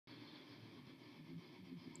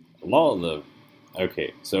A lot of the.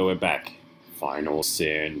 Okay, so we're back. Final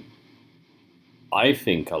Sin. I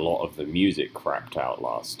think a lot of the music crapped out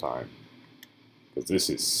last time. Because this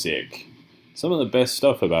is sick. Some of the best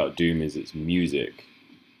stuff about Doom is its music.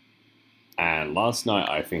 And last night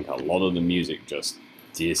I think a lot of the music just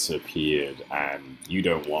disappeared. And you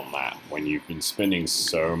don't want that when you've been spending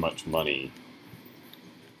so much money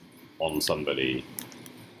on somebody,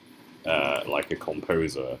 like a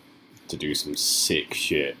composer, to do some sick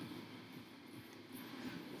shit.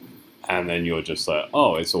 And then you're just like,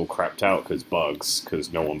 oh, it's all crapped out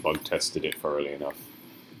because no one bug tested it thoroughly enough.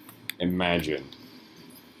 Imagine.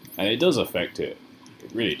 And it does affect it.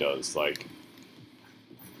 It really does. Like,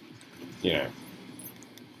 you know,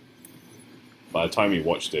 by the time you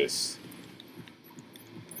watch this,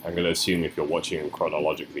 I'm going to assume if you're watching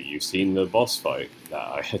chronologically, you've seen the boss fight that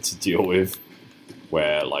I had to deal with,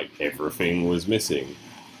 where, like, everything was missing.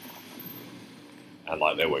 And,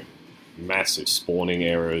 like, there were massive spawning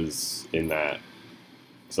errors in that.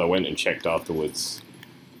 So I went and checked afterwards.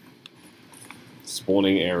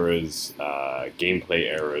 Spawning errors,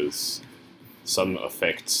 gameplay errors, some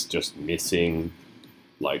effects just missing.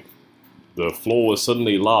 Like, the floor was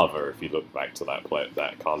suddenly lava if you look back to that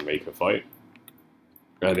Khan Makyr fight.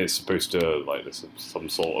 And it's supposed to, like, there's some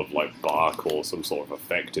sort of, like, bark or some sort of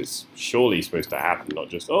effect is surely supposed to happen, not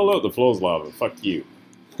just, oh look, the floor's lava, fuck you.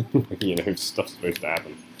 You know, stuff's supposed to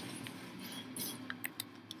happen.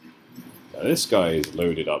 Now, this guy is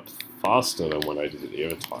loaded up faster than when I did it the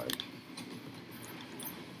other time.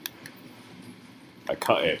 I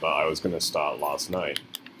cut it, but I was going to start last night.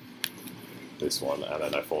 This one, and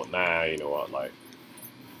then I thought, nah, you know what, like,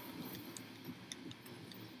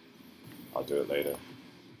 I'll do it later.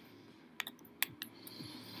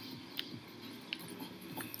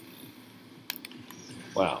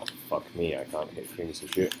 Wow, fuck me, I can't hit things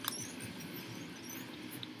and shit.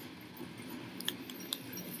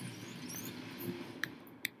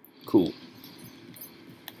 Cool.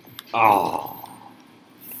 Ah,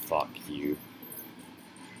 fuck you.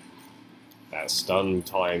 That stun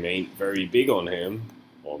time ain't very big on him.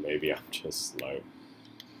 Or maybe I'm just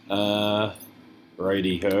slow.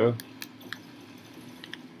 Righty-ho.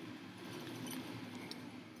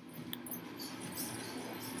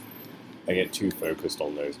 I get too focused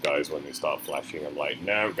on those guys when they start flashing. I'm like,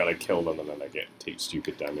 no, gotta kill them, and then I take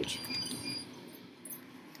stupid damage.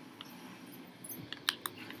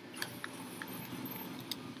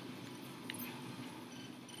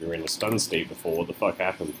 You were in a stun state before, what the fuck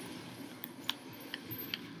happened?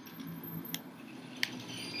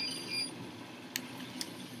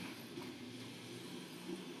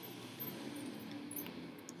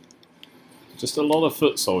 Just a lot of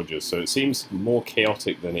foot soldiers, so it seems more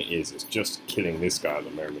chaotic than it is. It's just killing this guy at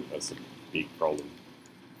the moment that's a big problem.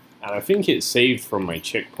 And I think it saved from my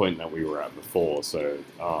checkpoint that we were at before, so...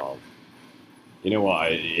 you know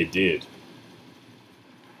what, it did.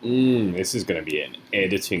 This is going to be an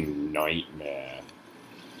editing nightmare.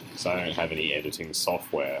 So I don't have any editing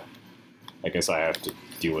software. I guess I have to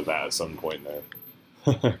deal with that at some point,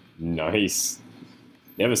 though. Nice.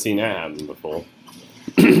 Never seen that happen before.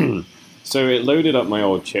 So it loaded up my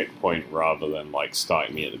old checkpoint rather than, like,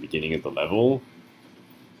 starting me at the beginning of the level.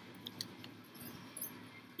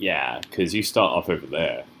 Yeah, because you start off over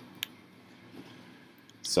there.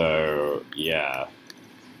 So, yeah.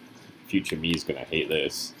 Future me's gonna hate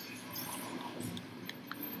this.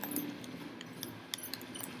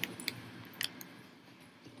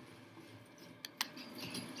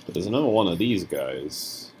 But there's another one of these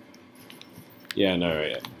guys. Yeah,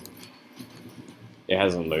 no, it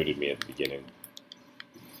hasn't loaded me at the beginning.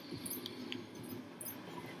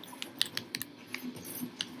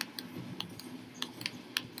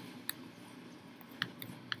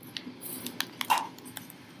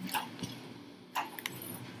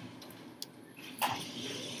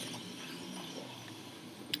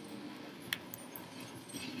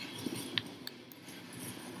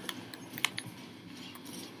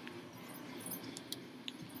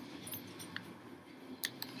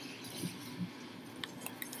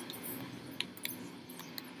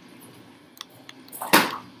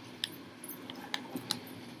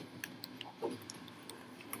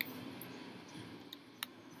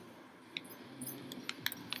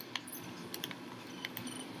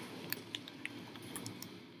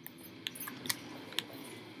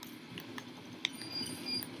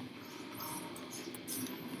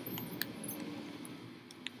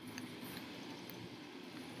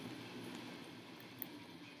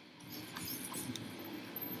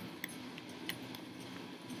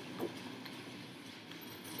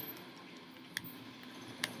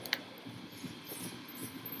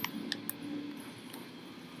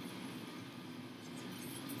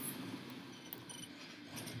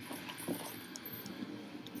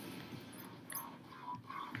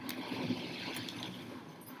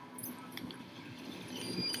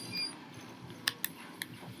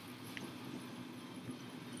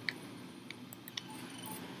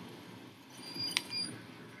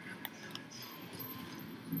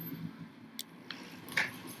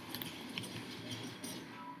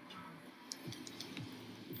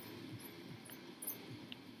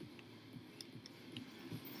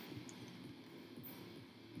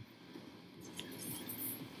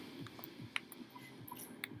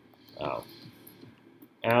 Oh.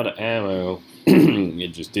 Out of ammo. It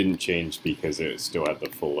just didn't change because it still had the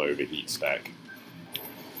full overheat stack.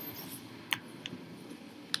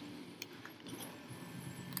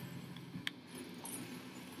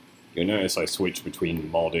 You'll notice I switch between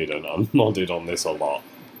modded and unmodded on this a lot.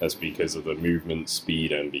 That's because of the movement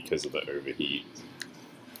speed and because of the overheat.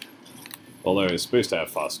 Although it's supposed to have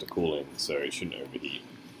faster cooling, so it shouldn't overheat.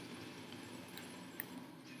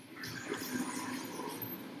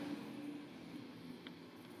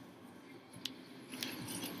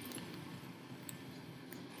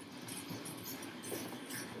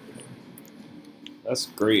 That's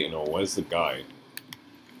great and all. Where's the guy?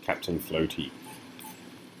 Captain Floaty.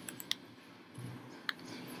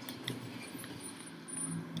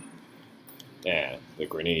 Yeah, the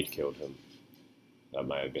grenade killed him. That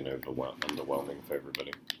might have been underwhelming for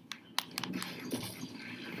everybody.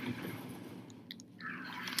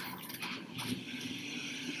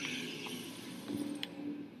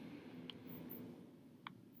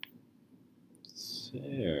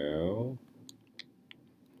 So...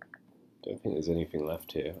 don't think there's anything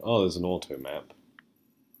left here. Oh, there's an auto map.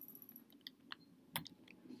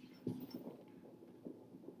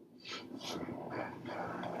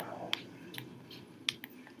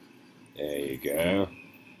 There you go.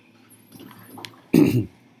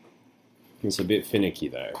 It's a bit finicky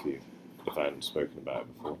there if I hadn't spoken about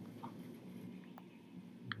it before.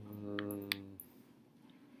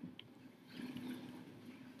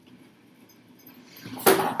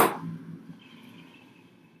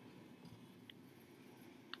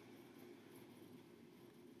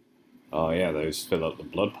 Oh yeah, those fill up the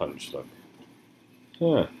blood punch, look.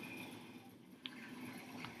 Huh.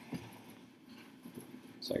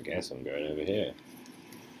 So I guess I'm going over here.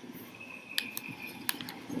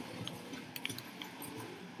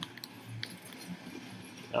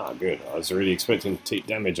 Ah, good. I was really expecting to take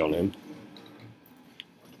damage on him.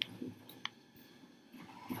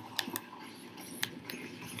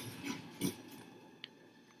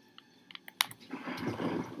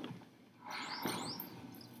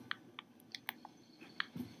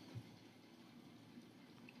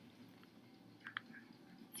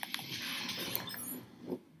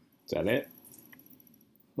 Is that it?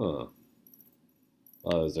 Huh.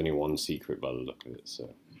 Oh, there's only one secret by the look of it, so...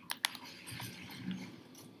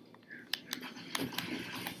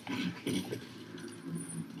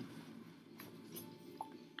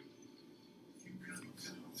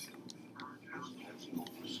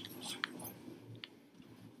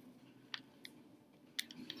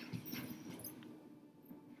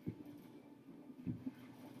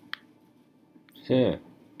 Huh.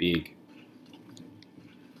 Big.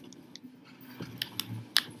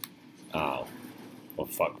 Oh. Well,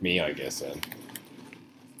 fuck me, I guess, then.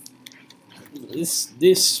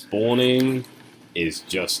 This spawning is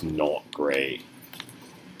just not great.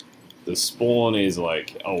 The spawn is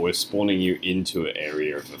like, oh, we're spawning you into an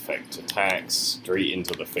area of effect attacks, straight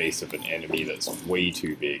into the face of an enemy that's way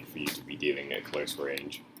too big for you to be dealing at close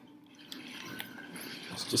range.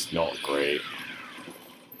 It's just not great.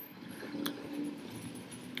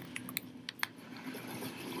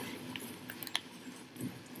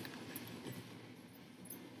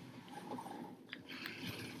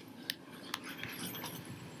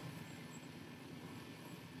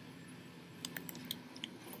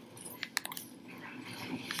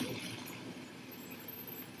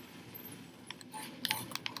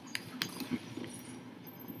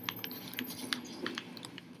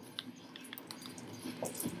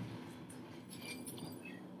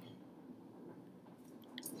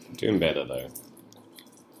 Doing better, though.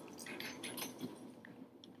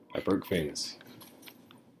 I broke things.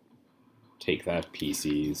 Take that,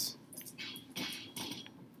 PCs.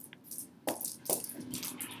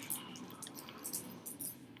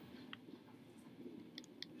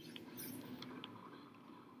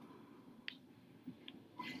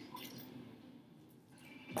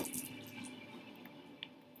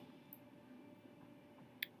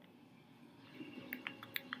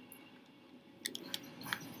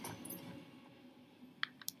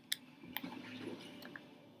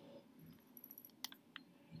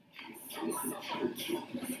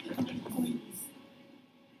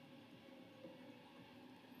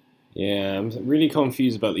 Yeah, I'm really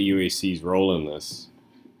confused about the UAC's role in this.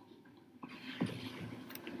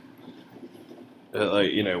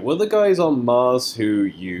 Like, you know, were the guys on Mars who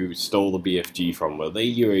you stole the BFG from, were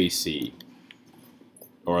they UAC?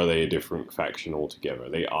 Or are they a different faction altogether? Are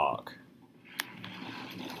they ARC?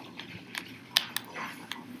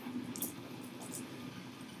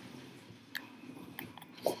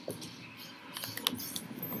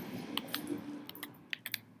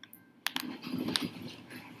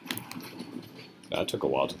 that took a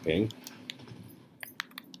while to ping.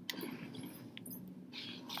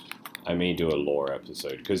 I may do a lore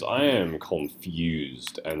episode, because I am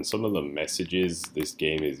confused, and some of the messages this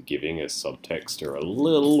game is giving as subtext are a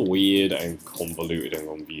little weird and convoluted and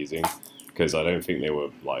confusing, because I don't think they were,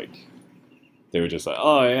 like, they were just like,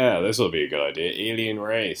 oh yeah, this will be a good idea, alien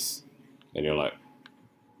race. And you're like,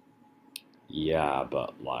 yeah,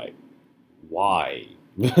 but, like, why?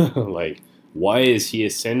 Like, why is he a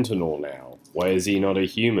sentinel now? Why is he not a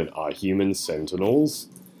human? Are humans sentinels?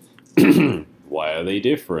 Why are they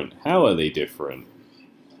different? How are they different?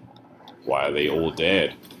 Why are they all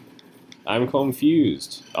dead? I'm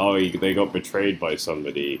confused. Oh, they got betrayed by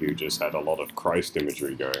somebody who just had a lot of Christ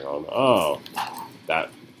imagery going on. Oh, that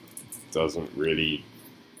doesn't really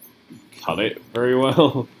cut it very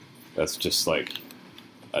well. That's just like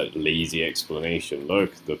a lazy explanation.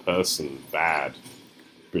 Look, the person, bad.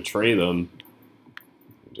 Betray them.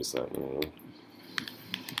 Just like,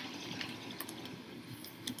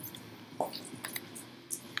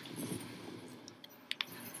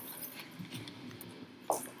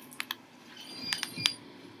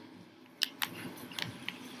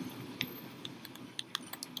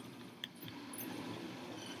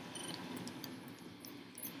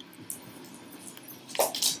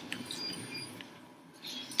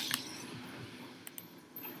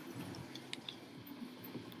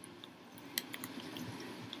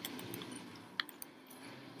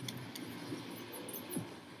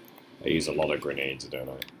 I use a lot of grenades, don't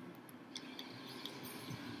I?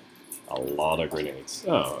 A lot of grenades.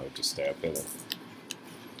 Oh, I just stay up here then.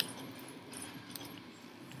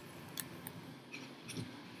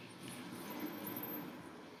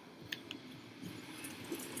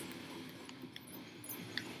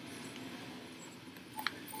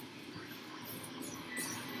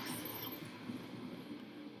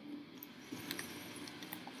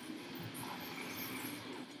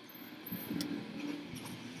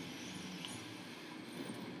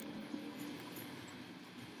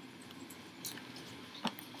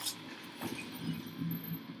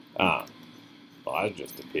 Ah, well, I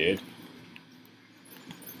just appeared.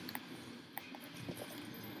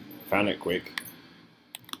 Found it quick.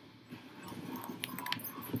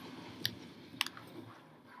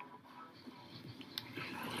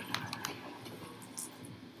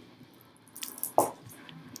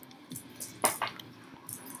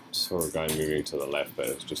 Saw a guy moving to the left, but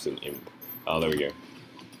it's just an imp. Oh, there we go.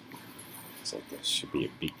 Looks like there should be a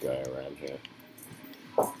big guy around here.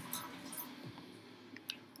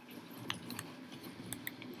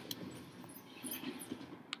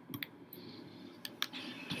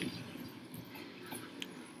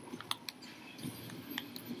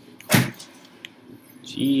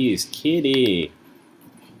 Jeez, kitty.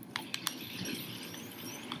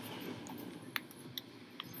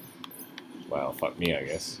 Well, fuck me, I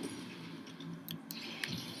guess.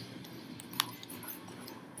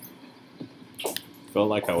 Felt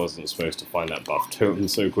like I wasn't supposed to find that buff totem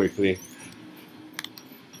so quickly.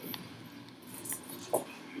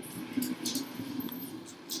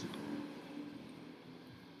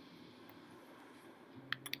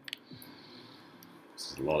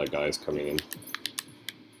 There's a lot of guys coming in.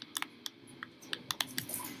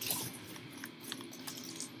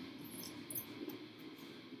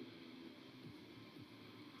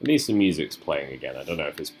 At least the music's playing again. I don't know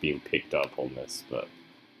if it's being picked up on this, but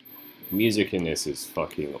music in this is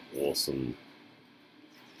fucking awesome.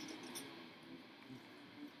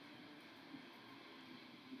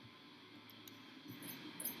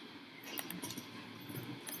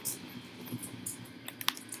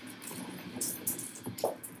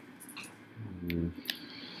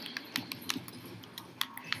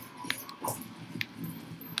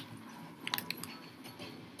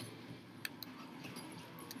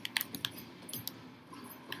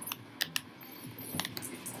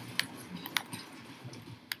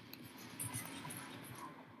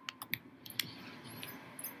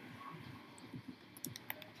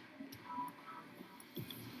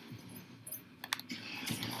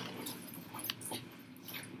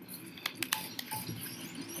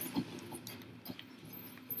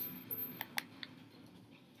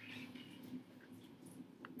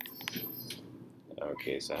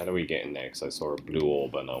 Okay, so how do we get in there? Because I saw a blue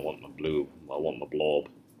orb and I want the blob.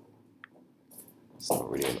 It's not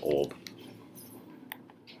really an orb.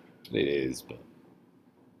 It is, but...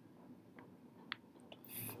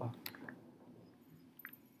 Fuck.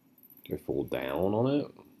 Do I fall down on it?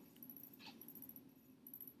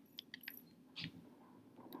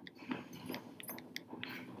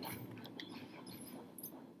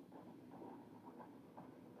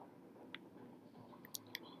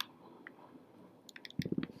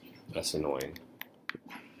 That's annoying.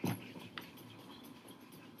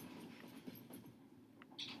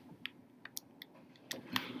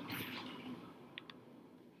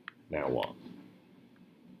 Now what?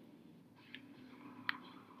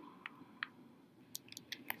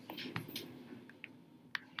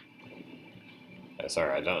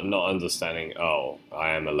 Sorry, I'm not understanding. Oh,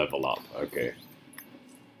 I am a level up. Okay.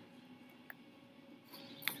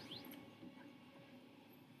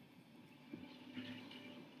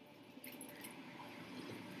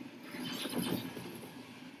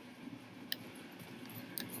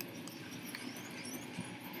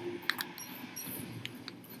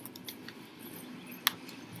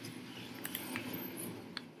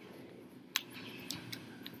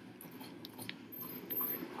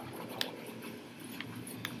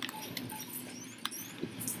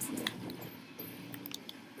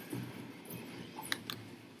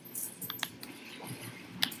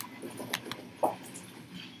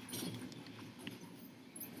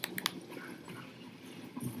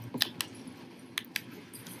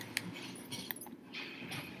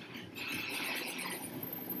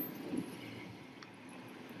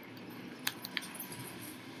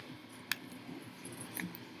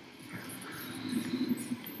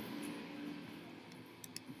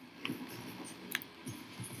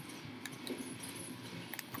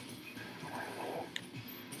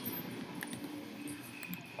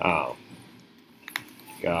 Oh.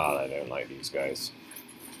 God, I don't like these guys.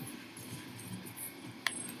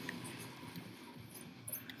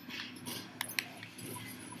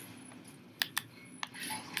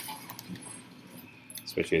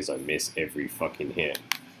 Especially as I miss every fucking hit.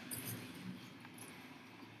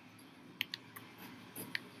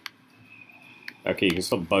 Okay, you can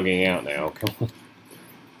stop bugging out now, come on.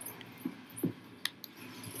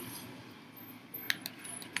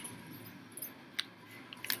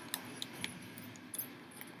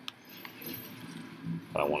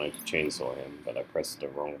 I wanted to chainsaw him, but I pressed the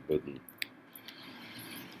wrong button.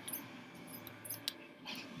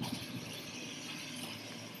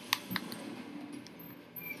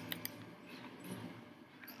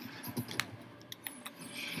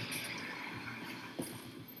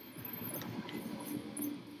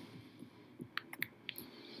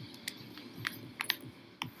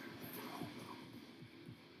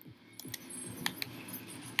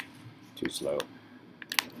 Too slow.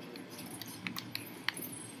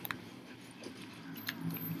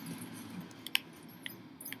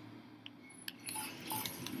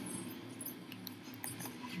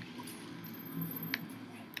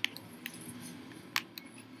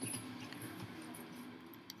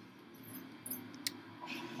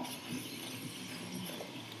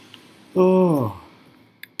 Oh.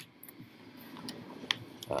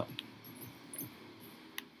 Oh.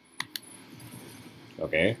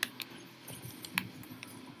 Okay.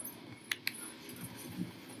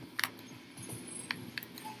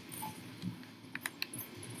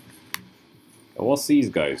 And what's these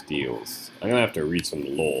guys' deals? I'm gonna have to read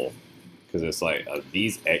some lore. Because it's like, are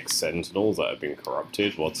these ex-sentinels that have been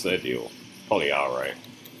corrupted? What's their deal? Probably are, right?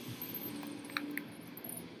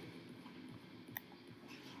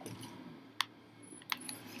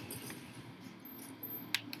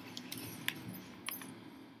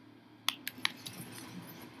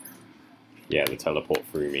 Yeah, the teleport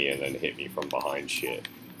through me and then hit me from behind shit.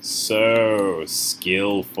 So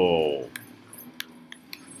skillful.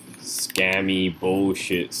 Scammy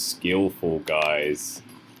bullshit skillful, guys.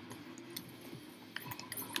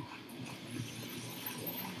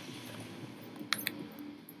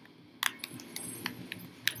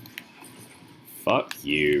 Fuck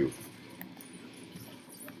you.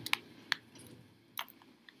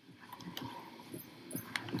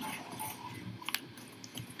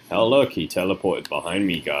 Oh look, he teleported behind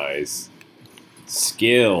me, guys.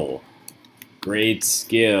 Skill. Great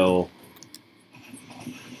skill.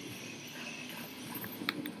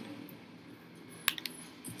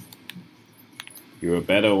 You were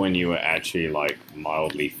better when you were actually, like,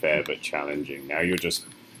 mildly fair but challenging. Now you're just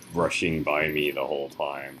rushing by me the whole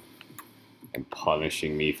time. And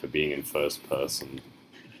punishing me for being in first person.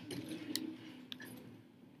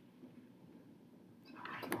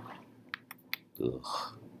 Ugh.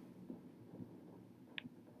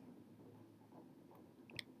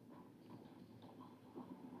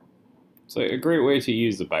 So a great way to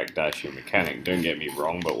use the backdashing mechanic, don't get me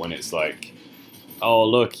wrong, but when it's like, oh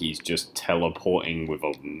look, he's just teleporting with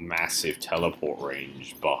a massive teleport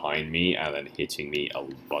range behind me and then hitting me a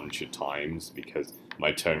bunch of times because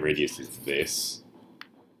my turn radius is this.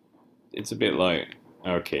 It's a bit like,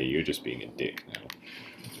 okay, you're just being a dick now.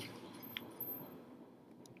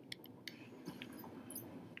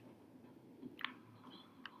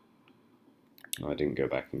 I didn't go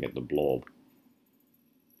back and get the blob.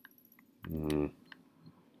 I'm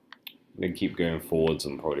gonna keep going forwards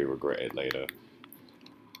and probably regret it later.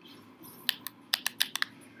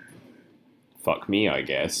 fuck me, I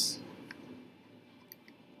guess.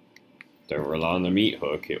 Don't rely on the meat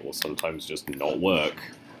hook, it will sometimes just not work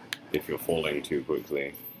if you're falling too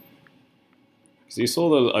quickly. So I saw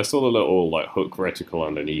the little like hook reticle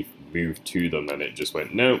underneath move to them and it just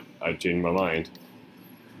went, nope, I changed my mind.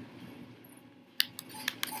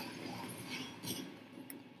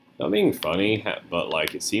 Not being funny, but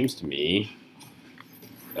like it seems to me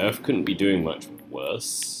Earth couldn't be doing much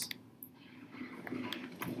worse.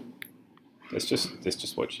 Let's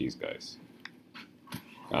just watch these guys.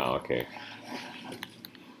 Oh, okay.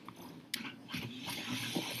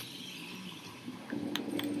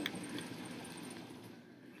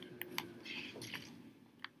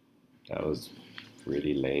 That was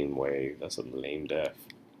really lame way. That's a lame death.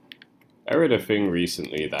 I read a thing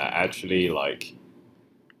recently that actually, like,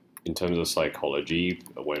 in terms of psychology,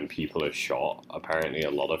 when people are shot, apparently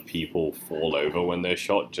a lot of people fall over when they're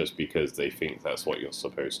shot just because they think that's what you're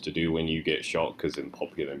supposed to do when you get shot, because in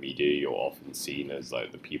popular media you're often seen as,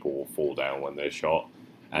 like, the people will fall down when they're shot,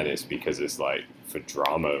 and it's because it's, like, for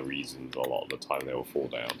drama reasons a lot of the time they will fall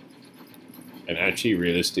down. And actually,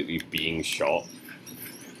 realistically, being shot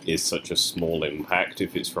is such a small impact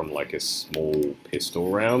if it's from like a small pistol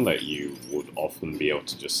round that you would often be able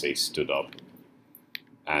to just say stood up.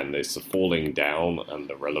 And it's the falling down and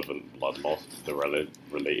the relevant blood loss, the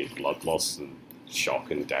related blood loss and shock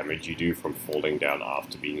and damage you do from falling down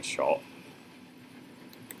after being shot.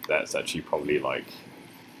 That's actually probably like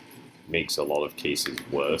makes a lot of cases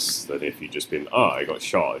worse than if you just been, oh, I got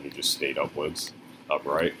shot and you just stayed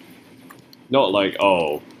upright. Not like,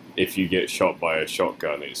 oh, if you get shot by a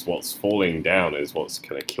shotgun, it's what's falling down is what's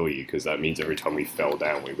going to kill you, because that means every time we fell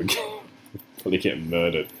down, we would probably get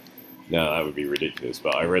murdered. No, that would be ridiculous,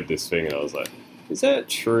 but I read this thing and I was like, is that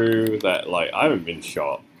true that, like, I haven't been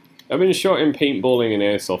shot. I've been shot in paintballing and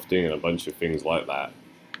airsofting and a bunch of things like that.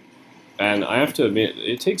 And I have to admit,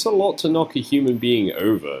 it takes a lot to knock a human being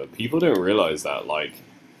over. People don't realize that, like,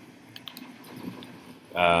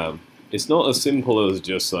 it's not as simple as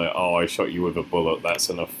just like, oh, I shot you with a bullet, that's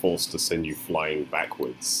enough force to send you flying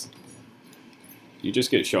backwards. You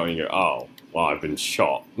just get shot and you go, oh, well, I've been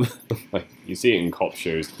shot. Like, you see it in cop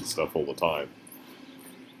shows and stuff all the time.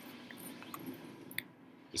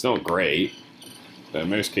 It's not great, but in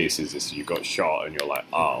most cases it's you got shot and you're like,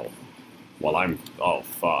 oh, well, oh,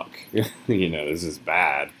 fuck. You know, this is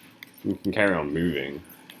bad. You can carry on moving,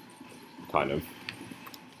 kind of.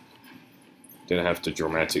 Didn't have to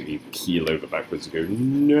dramatically keel over backwards and go,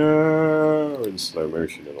 no, in slow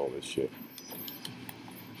motion and all this shit.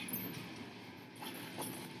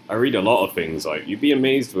 I read a lot of things, like, you'd be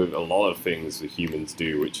amazed with a lot of things that humans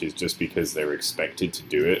do, which is just because they're expected to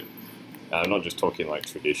do it. And I'm not just talking like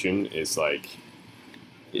tradition, it's like,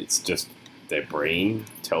 it's just their brain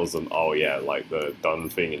tells them, oh yeah, like the done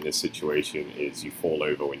thing in this situation is you fall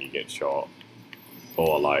over when you get shot.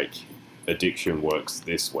 Or like, addiction works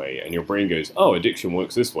this way, and your brain goes, oh, addiction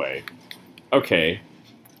works this way. Okay.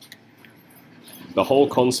 The whole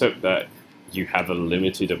concept that you have a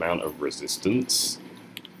limited amount of resistance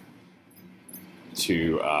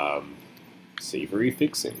to savory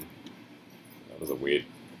fixing. That was a weird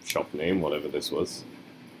shop name, whatever this was.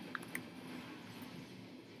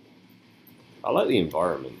 I like the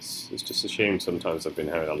environments. It's just a shame sometimes I've been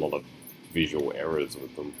having a lot of visual errors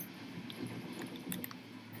with them.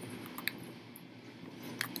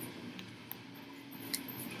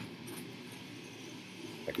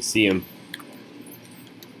 I can see him.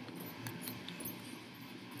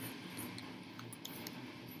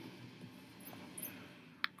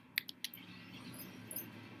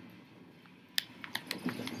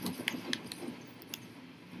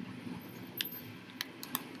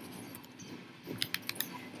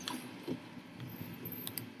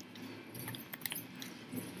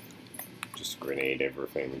 Just grenade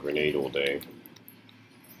everything. Grenade all day.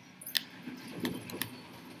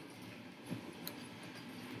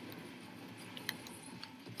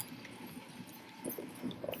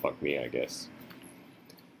 Fuck me, I guess.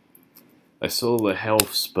 I saw the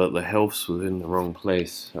healths, but the healths was in the wrong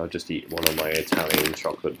place. I'll just eat one of my Italian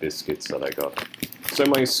chocolate biscuits that I got. So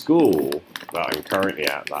my school that I'm currently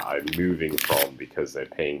at, that I'm moving from because they're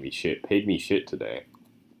paying me shit, paid me shit today.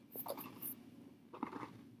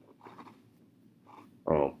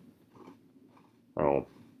 Oh. Oh.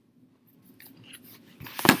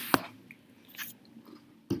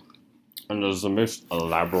 And as the most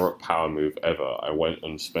elaborate power move ever, I went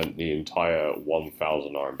and spent the entire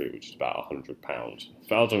 1,000 RMB, which is about £100,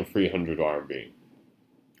 1,300 RMB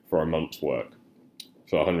for a month's work.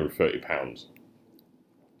 So £130.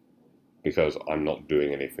 Because I'm not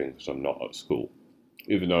doing anything, because I'm not at school.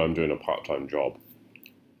 Even though I'm doing a part-time job.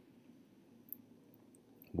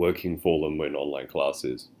 working for them in online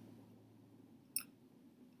classes.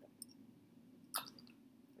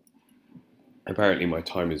 Apparently my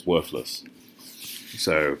time is worthless,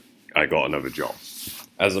 so I got another job.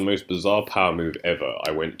 As the most bizarre power move ever,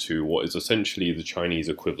 I went to what is essentially the Chinese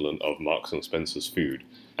equivalent of Marks and Spencer's food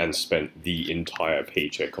and spent the entire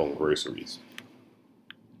paycheck on groceries.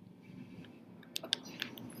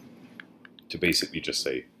 To basically just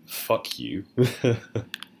say, fuck you. I'm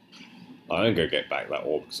gonna get back that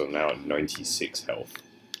orb because I'm now at 96 health.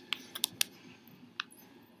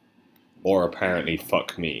 Or apparently,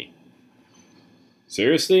 fuck me.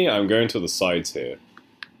 Seriously? I'm going to the sides here.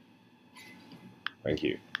 Thank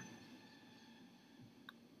you.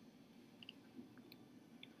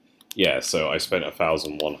 Yeah, so I spent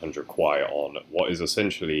 1,100 kwai on what is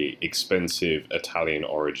essentially expensive Italian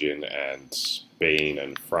origin and Spain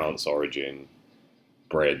and France origin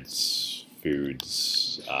breads,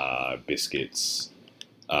 foods, biscuits,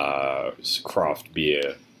 craft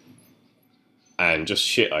beer, and just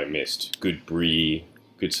shit I missed. Good brie,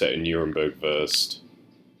 good set of Nuremberg Wurst,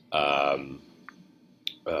 a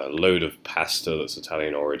load of pasta that's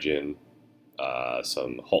Italian origin,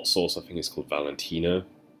 some hot sauce, I think it's called Valentina.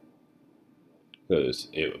 A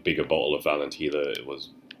bigger bottle of Valentina. It was,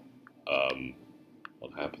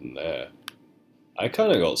 what happened there? I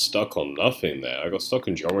kind of got stuck on nothing there. I got stuck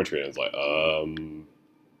in geometry and it's like,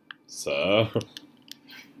 sir?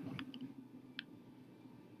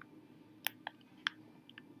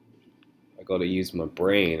 I gotta use my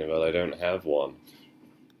brain, but I don't have one.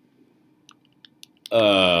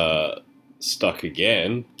 Stuck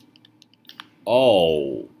again?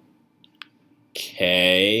 Oh.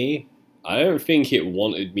 Okay. I don't think it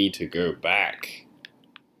wanted me to go back.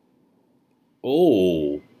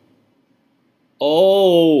 Oh.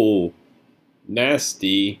 Oh.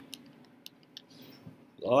 Nasty.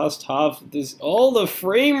 Last half of this. Oh, the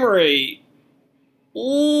frame rate.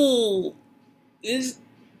 Oh. This.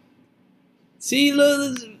 See,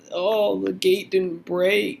 look. Oh, the gate didn't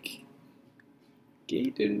break.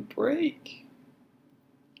 Gate didn't break.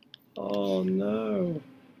 Oh, no.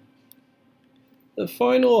 The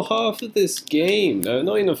final half of this game, no,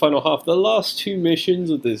 not even the final half, the last two missions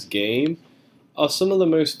of this game are some of the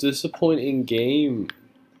most disappointing gameplay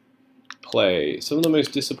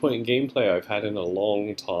I've had in a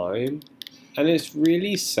long time. And it's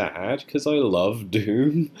really sad, because I love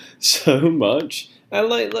Doom so much. And,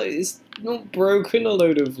 like, it's not broken a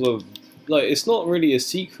load of, like, it's not really a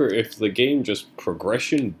secret if the game just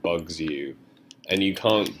progression bugs you, and you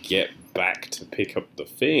can't get back to pick up the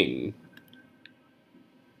thing.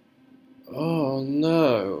 Oh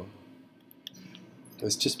no.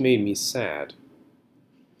 It's just made me sad.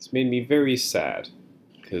 It's made me very sad.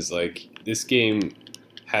 Because, like, this game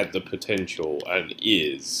had the potential and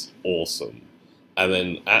is awesome. And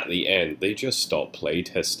then at the end, they just stopped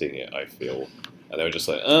playtesting it, I feel. And they were just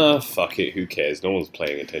like, fuck it, who cares? No one's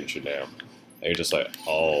paying attention now. And you're just like,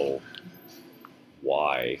 oh,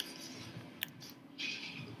 why?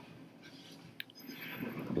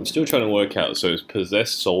 I'm still trying to work out, so it's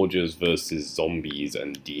possessed soldiers versus zombies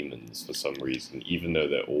and demons for some reason, even though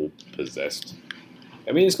they're all possessed.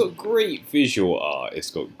 I mean, it's got great visual art, it's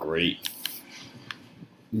got great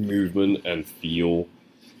movement and feel,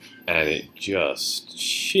 and it just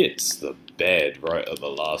shits the bed right at the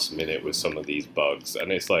last minute with some of these bugs.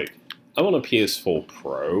 And it's like, I'm on a PS4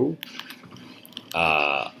 Pro.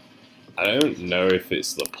 I don't know if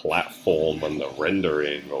it's the platform and the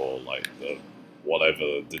rendering or like the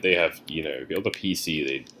whatever. Did they have, you know, on the PC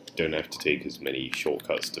they don't have to take as many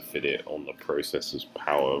shortcuts to fit it on the processor's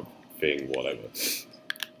power thing, whatever.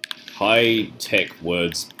 High-tech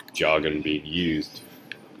words, jargon being used.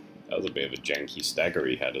 That was a bit of a janky stagger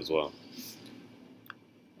he had as well.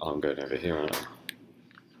 Oh, I'm going over here, aren't I?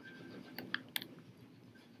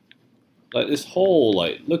 Like, this whole,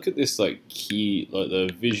 like, look at this, like, key, like, the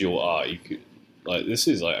visual art. You could, like, this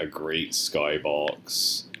is, like, a great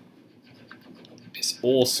skybox. It's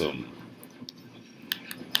awesome.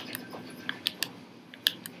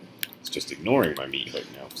 It's just ignoring my meat hook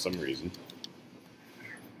now for some reason.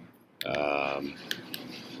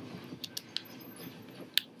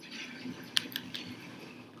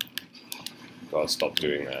 Gotta stop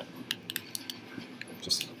doing that.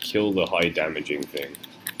 Just kill the high damaging thing.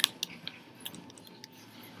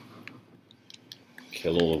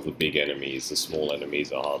 Kill all of the big enemies. The small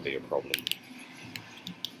enemies are hardly a problem.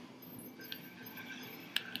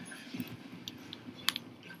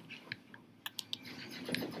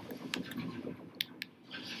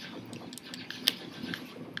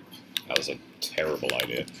 That was a terrible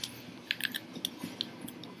idea.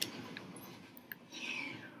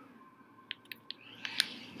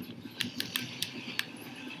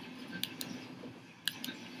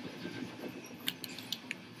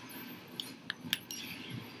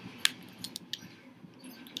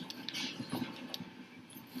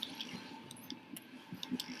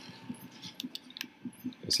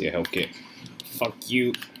 See a health kit. Fuck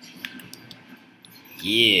you.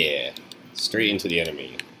 Yeah. Straight into the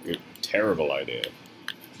enemy. Good. Terrible idea.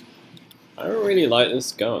 I don't really like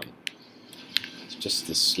this gun. It's just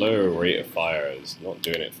the slow rate of fire is not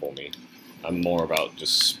doing it for me. I'm more about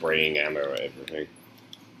just spraying ammo at everything.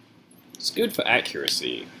 It's good for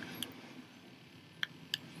accuracy.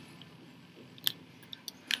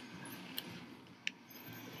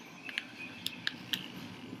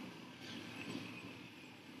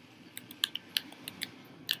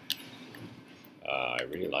 I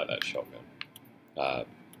really like that shotgun.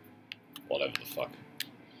 Whatever the fuck.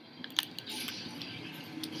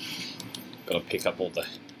 Gotta pick up all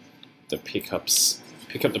the pickups.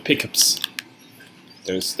 Pick up the pickups.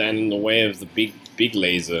 Don't stand in the way of the big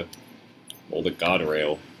laser or the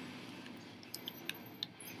guardrail.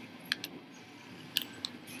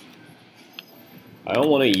 I don't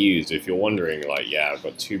want to use, if you're wondering, like, yeah, I've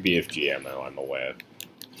got 2 BFG ammo, I'm aware.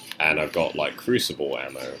 And I've got, like, Crucible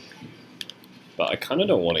ammo. But I kind of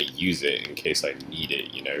don't want to use it in case I need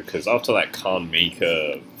it, you know? Because after that Khan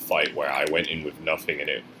Makyr fight where I went in with nothing and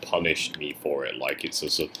it punished me for it, like it's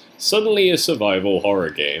suddenly a survival horror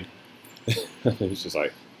game. It was just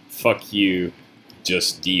like, fuck you,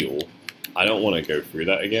 just deal. I don't want to go through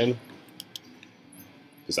that again.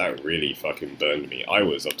 Because that really fucking burned me. I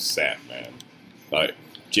was upset, man. Like,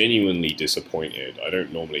 genuinely disappointed. I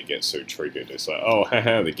don't normally get so triggered. It's like, oh,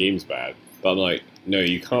 haha, the game's bad. But I'm like, no,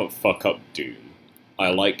 you can't fuck up Doom. I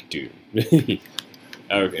like Doom. Okay,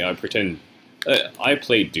 I pretend... I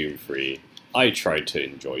played Doom 3. I tried to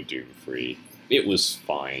enjoy Doom 3. It was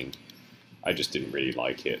fine. I just didn't really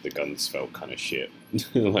like it. The guns felt kind of shit.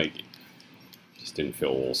 Like, just didn't feel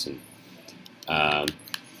awesome. And,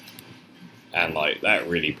 like, that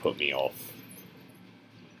really put me off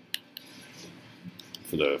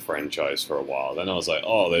for the franchise for a while. Then I was like,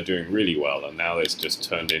 oh, they're doing really well, and now it's just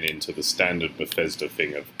turned it into the standard Bethesda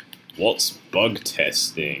thing of, what's bug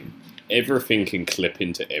testing? Everything can clip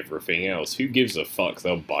into everything else. Who gives a fuck?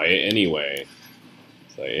 They'll buy it anyway.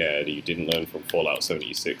 So yeah, you didn't learn from Fallout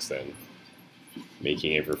 76 then.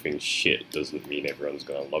 Making everything shit doesn't mean everyone's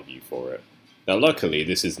gonna love you for it. Now luckily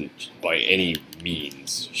this isn't by any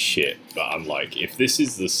means shit, but I'm like, if this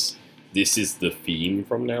is the theme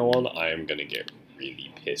from now on, I am gonna get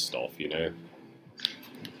really pissed off, you know?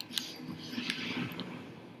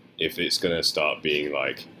 If it's gonna start being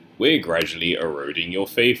like, we're gradually eroding your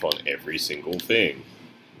faith on every single thing.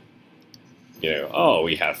 You know, oh,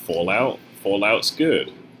 we have Fallout. Fallout's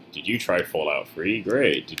good. Did you try Fallout 3?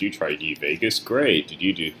 Great. Did you try New Vegas? Great. Did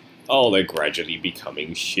you do... Oh, they're gradually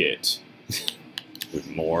becoming shit. With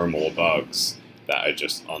more and more bugs that are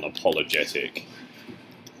just unapologetic.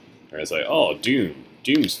 Whereas like, oh, Doom.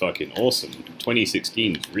 Doom's fucking awesome.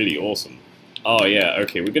 2016 is really awesome. Oh yeah,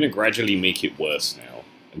 okay, we're gonna gradually make it worse now.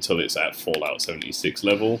 Until it's at Fallout 76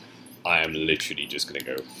 level. I am literally just gonna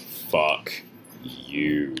go, fuck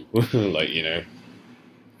you. Like, you know.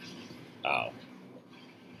 Ow.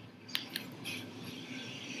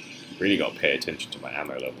 Really gotta pay attention to my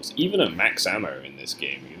ammo levels. Even at max ammo in this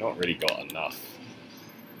game, you've not really got enough.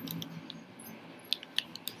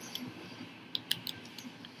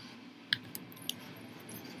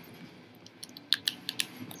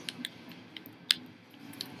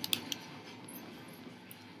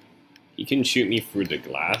 He can shoot me through the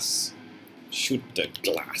glass. Shoot the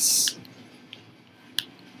glass.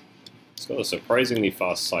 It's got a surprisingly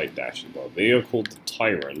fast side dash as well. They are called the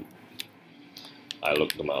Tyrant. I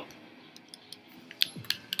looked them up.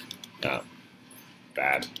 Ah,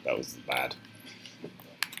 bad. That was bad.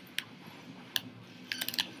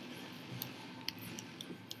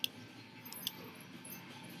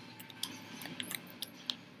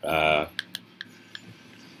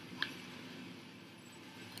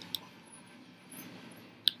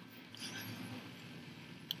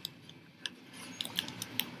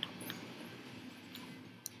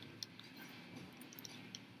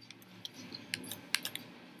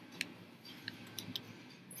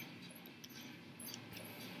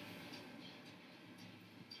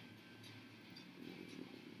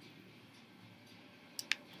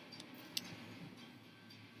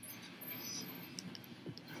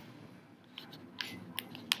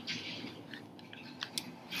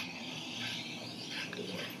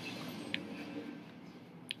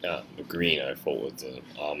 The green I thought was the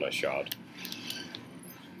armor shard.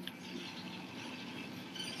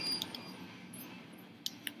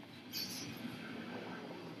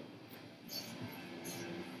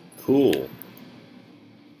 Cool.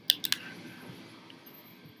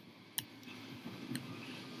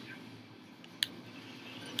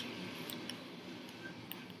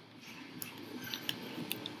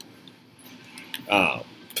 Ah,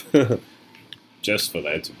 Just for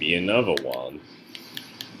there to be another one.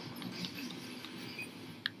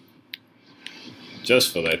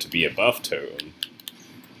 Just for there to be a buff totem.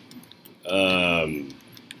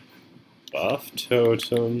 Buff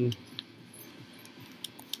totem.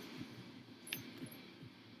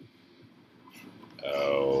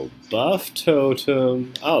 Oh, buff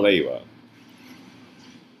totem. Oh, there you are.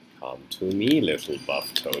 Come to me, little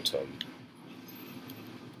buff totem.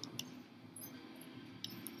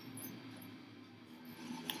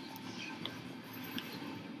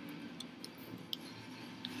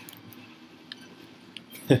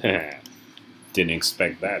 Didn't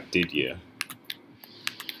expect that, did you?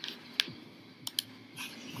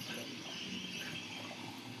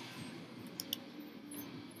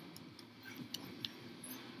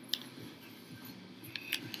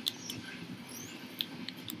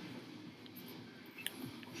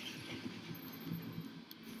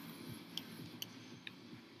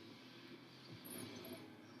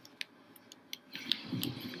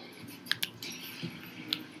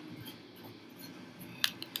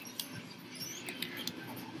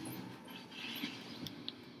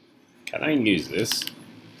 Can I use this?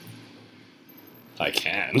 I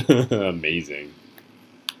can. Amazing.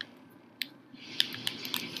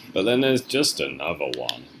 But then there's just another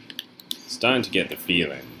one. Starting to get the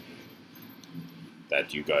feeling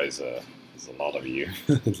that you guys are, there's a lot of you,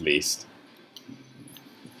 at least.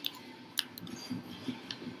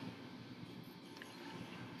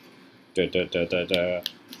 Da da da da da.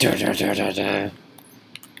 Da da da da da.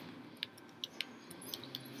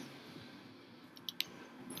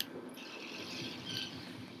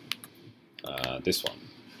 This one.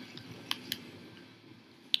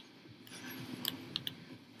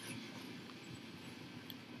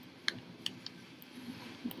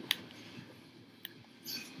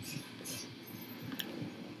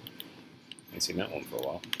 I ain't seen that one for a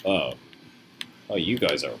while. Oh. Oh, you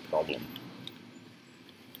guys are a problem.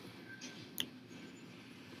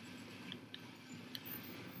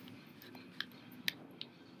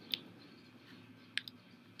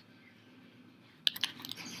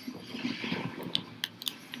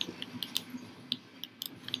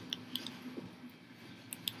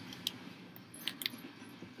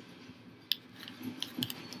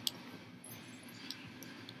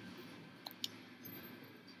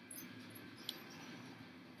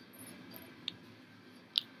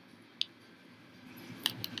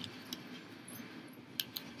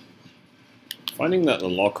 Finding that the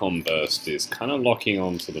lock-on burst is kind of locking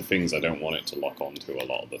onto the things I don't want it to lock onto a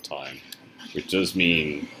lot of the time. Which does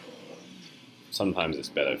mean sometimes it's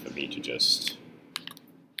better for me to just...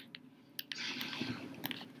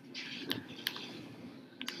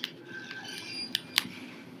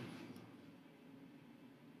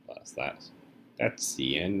 That's that. That's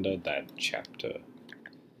the end of that chapter.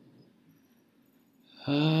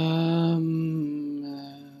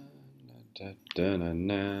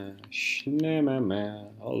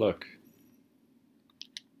 Oh, look.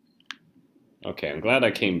 Okay, I'm glad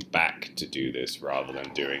I came back to do this rather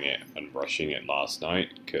than doing it and rushing it last night,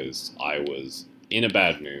 because I was in a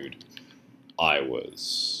bad mood. I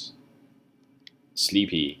was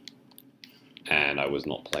sleepy, and I was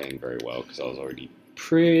not playing very well because I was already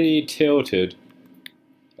pretty tilted.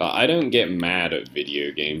 But I don't get mad at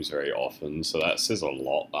video games very often, so that says a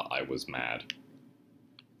lot that I was mad.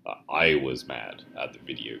 I was mad at the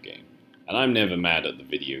video game. And I'm never mad at the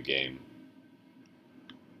video game.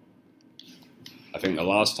 I think the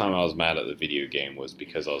last time I was mad at the video game was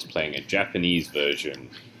because I was playing a Japanese version.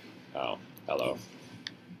 Oh, hello.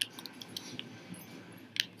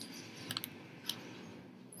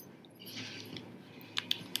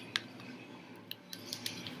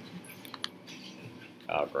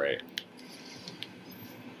 Oh, great.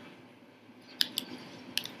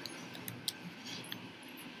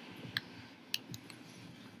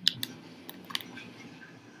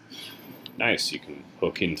 Nice, you can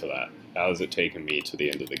hook into that. How has it taken me to the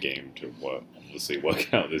end of the game to obviously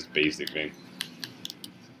work out this basic thing?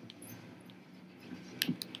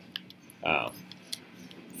 Oh.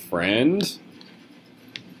 Friend?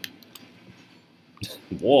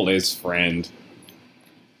 Wallace friend.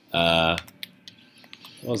 What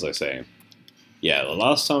was I saying? Yeah, the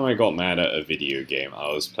last time I got mad at a video game,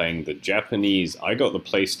 I was playing the Japanese... I got the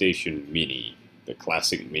PlayStation Mini, the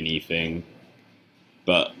classic Mini thing.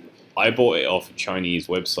 But I bought it off a Chinese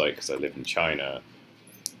website because I live in China.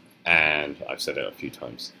 And I've said it a few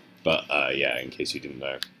times. But yeah, in case you didn't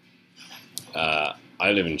know.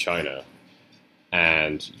 I live in China.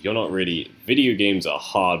 And you're not really... Video games are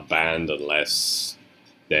hard banned unless...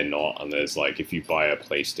 they're not. And there's like, if you buy a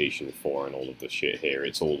PlayStation 4 and all of the shit here,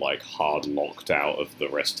 it's all like hard locked out of the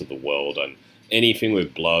rest of the world, and anything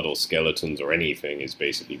with blood or skeletons or anything is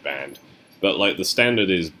basically banned. But like the standard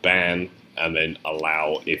is ban and then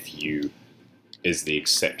allow if you is the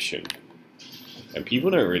exception. And people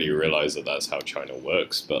don't really realize that that's how China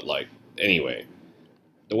works, but like, anyway.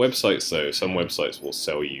 The websites though, some websites will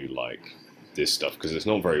sell you like this stuff because it's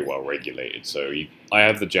not very well regulated. So I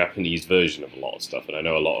have the Japanese version of a lot of stuff, and I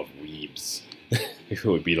know a lot of weebs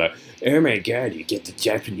who would be like, "Oh my god, you get the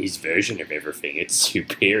Japanese version of everything, it's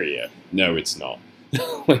superior." No, it's not.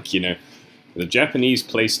 Like, you know, the Japanese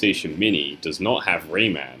PlayStation Mini does not have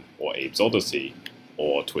Rayman, or Abe's Odyssey,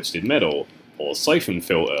 or Twisted Metal, or Siphon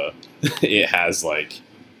Filter. It has, like,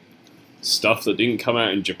 stuff that didn't come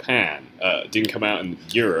out in Japan, didn't come out in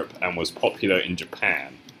Europe, and was popular in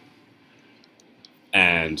Japan.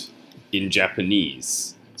 And in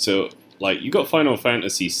Japanese. So, like, you got Final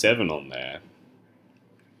Fantasy VII on there,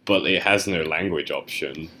 but it has no language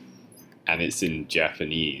option, and it's in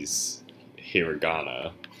Japanese,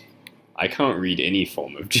 hiragana. I can't read any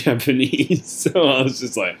form of Japanese, so I was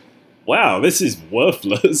just like, wow, this is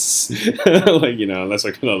worthless. Like, you know, unless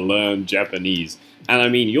I kind of learn Japanese. And I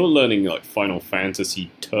mean, you're learning, like, Final Fantasy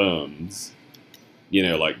terms, you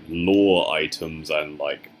know, like, lore items and,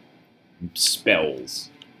 like, spells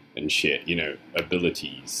and shit, you know,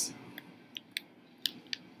 abilities.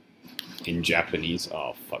 In Japanese.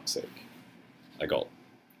 Oh, fuck's sake. I got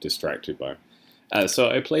distracted by...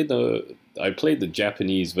 so I played the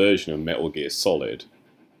Japanese version of Metal Gear Solid.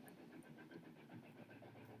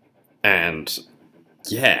 And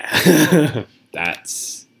yeah,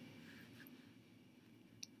 that's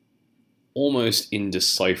almost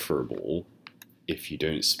indecipherable if you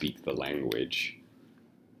don't speak the language.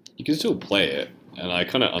 You can still play it, and I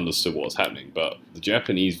kind of understood what was happening, but the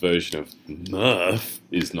Japanese version of Murph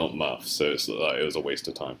is not Muff, so it's like, it was a waste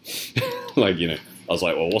of time. Like, you know, I was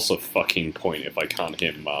like, well, what's the fucking point if I can't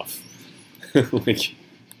hit Muff? Like...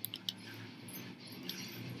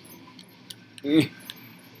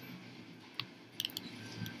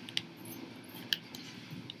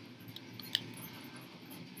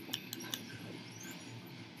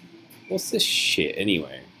 What's this shit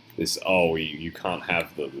anyway? This, oh, you can't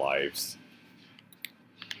have the lives.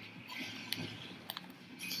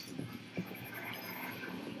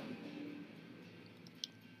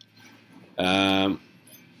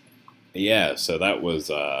 Yeah, so that was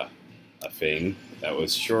a thing. That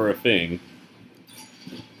was sure a thing.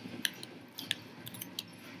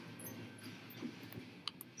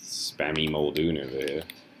 Spammy Muldoon over here.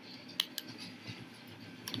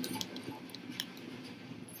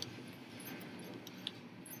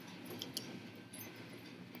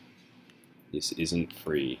 This isn't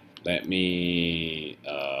free. Let me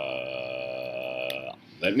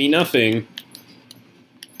nothing.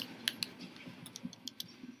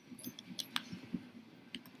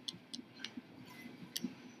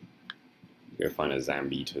 Go find a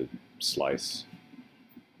Zambi to slice.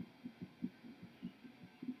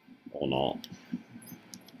 Or not.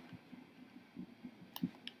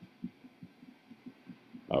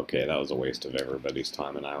 Okay, that was a waste of everybody's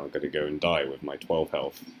time, and now I'm gonna go and die with my 12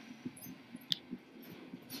 health.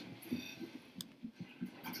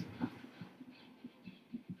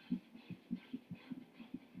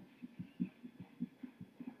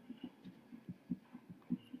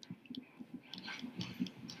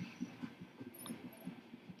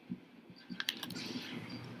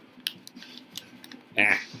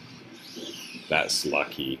 Ah, that's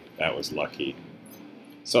lucky. That was lucky.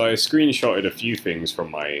 So I screenshotted a few things from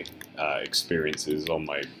my experiences on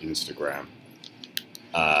my Instagram,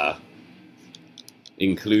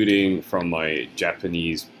 including from my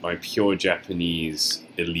pure Japanese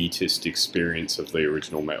elitist experience of the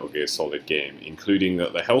original Metal Gear Solid game, including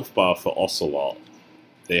that the health bar for Ocelot,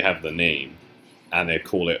 they have the name, and they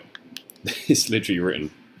call it, it's literally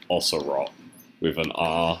written Ocelot with an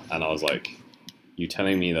R, and I was like, you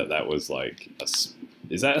telling me that that was like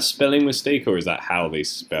is that a spelling mistake, or is that how they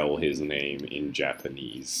spell his name in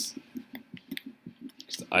Japanese?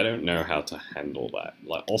 Because I don't know how to handle that.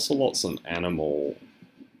 Like, Ocelot's an animal,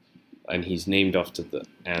 and he's named after the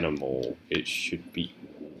animal. It should be...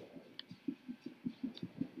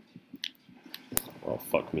 Well,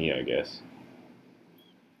 fuck me, I guess.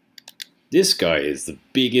 This guy is the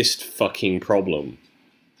biggest fucking problem.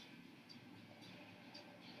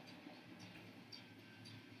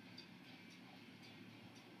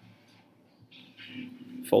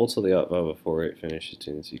 Fall to the up before it finishes as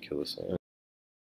soon as you kill the sun.